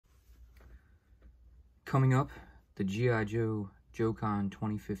Coming up, the G.I. Joe JoeCon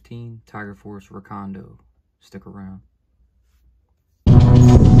 2015 Tiger Force Recondo. Stick around.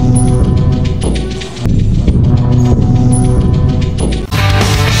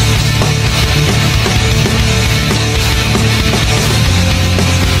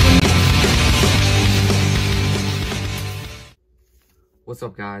 What's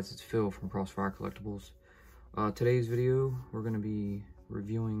up, guys? It's Phil from Crossfire Collectibles. Today's video, we're going to be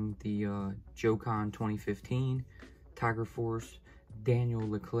reviewing the JoeCon 2015 Tiger Force Daniel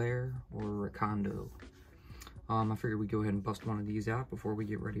LeClaire or Recondo. I figured we'd go ahead and bust one of these out before we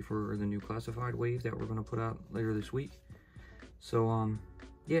get ready for the new classified wave that we're going to put out later this week. So,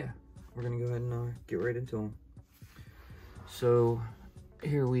 yeah, we're going to go ahead and get right into them. So,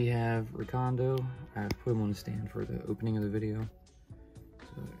 here we have Recondo. I put him on the stand for the opening of the video.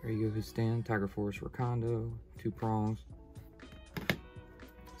 So, there you go, his stand, Tiger Force Recondo, 2 prongs.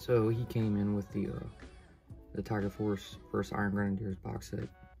 So he came in with the Tiger Force vs. Iron Grenadiers box set,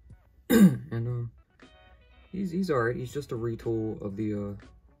 and he's alright. He's just a retool of the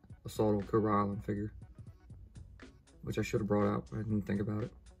Assault on Cobra Island figure, which I should have brought out. I didn't think about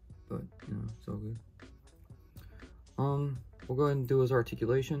it, but you know, it's all good. We'll go ahead and do his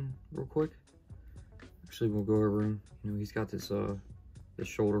articulation real quick. Actually, we'll go over him. You know, he's got this this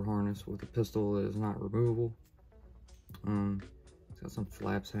shoulder harness with a pistol that is not removable. Got some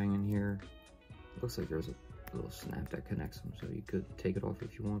flaps hanging here. Looks like there's a little snap that connects them, so you could take it off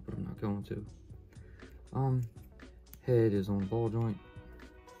if you want, but I'm not going to. Head is on the ball joint.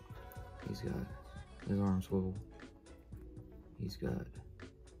 He's got his arm swivel. He's got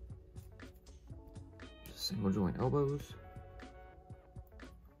single joint elbows,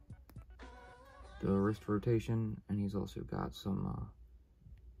 the wrist rotation, and he's also got some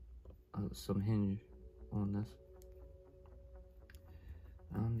hinge on this.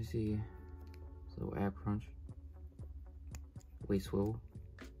 Let me see, this little ab crunch, waist swivel.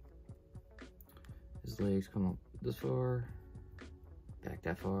 His legs come up this far, back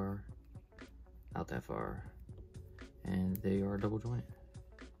that far, out that far, and they are double jointed.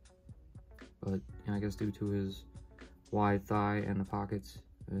 But you know, I guess due to his wide thigh and the pockets,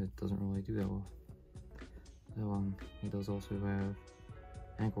 it doesn't really do that well. So he does also have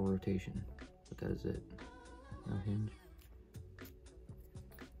ankle rotation, but that is it. No hinge.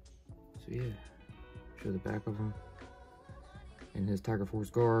 So yeah, show the back of him in his Tiger Force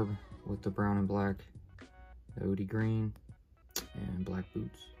garb with the brown and black, the OD green, and black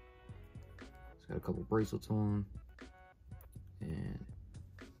boots. He's got a couple bracelets on, and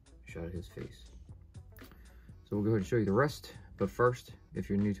a shot of his face. So we'll go ahead and show you the rest, but first, if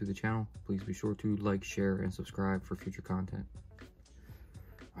you're new to the channel, please be sure to like, share, and subscribe for future content.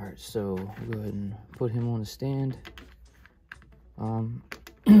 Alright, so we'll go ahead and put him on the stand.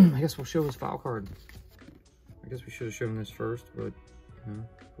 I guess we'll show his file card. I guess we should have shown this first, but you know,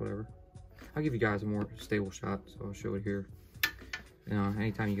 whatever. I'll give you guys a more stable shot, so I'll show it here. You know,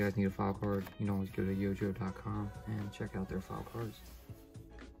 anytime you guys need a file card, you can always go to yojo.com and check out their file cards.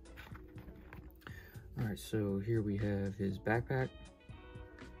 Alright, so here we have his backpack.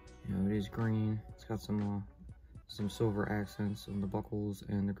 You know, it is green. It's got some silver accents on the buckles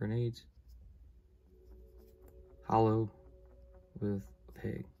and the grenades. Hollow with a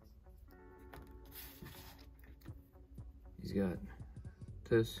peg. He's got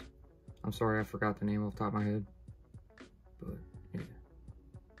this. I'm sorry, I forgot the name off the top of my head, but yeah.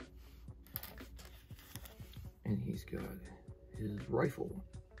 And he's got his rifle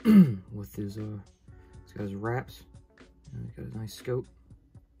with his he's got his wraps. And he's got a nice scope.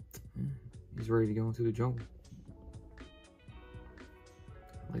 He's ready to go into the jungle.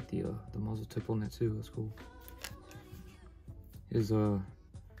 I like the muzzle tip on that too. That's cool. His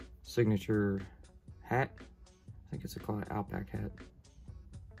signature hat. I think it's called an Outback hat,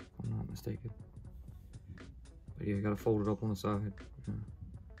 if I'm not mistaken. But yeah, you gotta fold it up on the side. Yeah.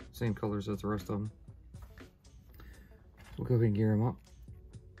 Same colors as the rest of them. We'll go ahead and gear him up.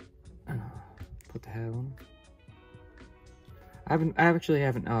 Put the hat on him. I actually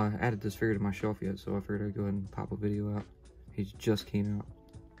haven't added this figure to my shelf yet, so I figured I'd go ahead and pop a video out. He just came out.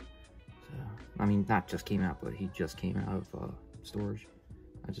 So, I mean, not just came out, but he just came out of storage.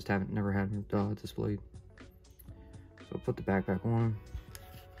 I just never had him displayed. So put the backpack on.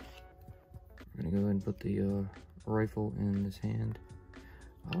 We're gonna go ahead and put the rifle in his hand.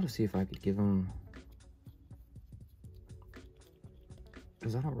 I want to see if I could give him,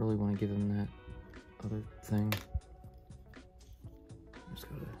 because I don't really want to give him that other thing. I'm just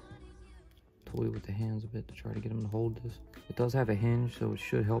gotta toy with the hands a bit to try to get him to hold this. It does have a hinge, so it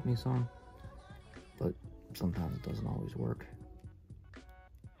should help me some, but sometimes it doesn't always work.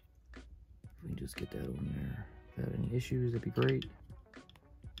 just get that on there. If I have any issues, that'd be great.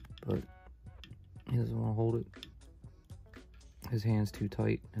 But he doesn't want to hold it. His hand's too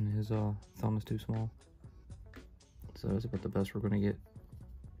tight and his thumb is too small. So that's about the best we're gonna get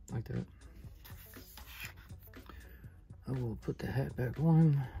like that. I will put the hat back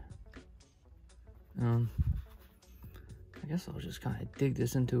on him. I guess I'll just kind of dig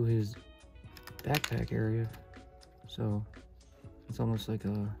this into his backpack area. So it's almost like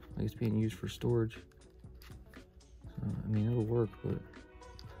it's being used for storage. So, I mean, it'll work, but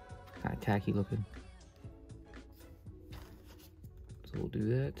kind of tacky looking. So we'll do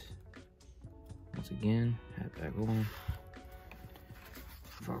that. Once again, hat back on.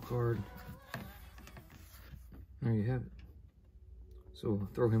 File card. There you have it. So we'll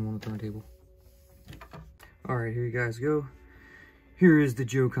throw him on the turntable. Alright, here you guys go. Here is the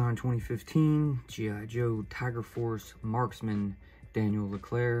JoeCon 2015 G.I. Joe Tiger Force Marksman Daniel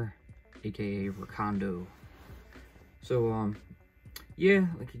LeClaire, aka Recondo. So yeah,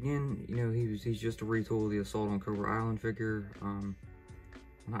 like again, you know, he's just a retool of the Assault on Cobra Island figure.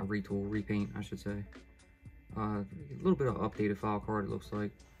 Not retool, repaint, I should say. A little bit of updated file card, it looks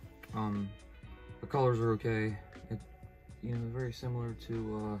like. The colors are okay. You know, very similar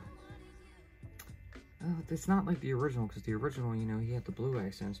to it's not like the original, because the original, you know, he had the blue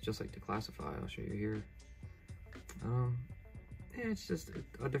accents just like the Classify. I'll show you here. Yeah, it's just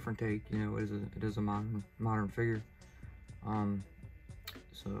a different take, you know. It is a modern figure.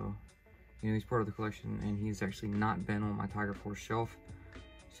 So, you know, he's part of the collection, and he's actually not been on my Tiger Force shelf.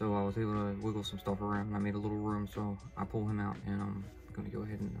 So I was able to wiggle some stuff around, and I made a little room, so I pull him out, and I'm gonna go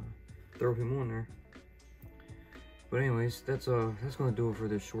ahead and throw him on there. But anyways, that's gonna do it for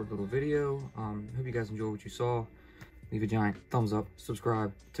this short little video. Hope you guys enjoyed what you saw. Leave a giant thumbs up,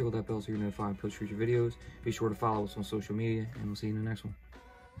 subscribe, tickle that bell so you're notified when I post future videos. Be sure to follow us on social media, and we'll see you in the next one.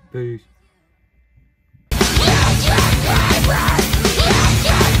 Peace.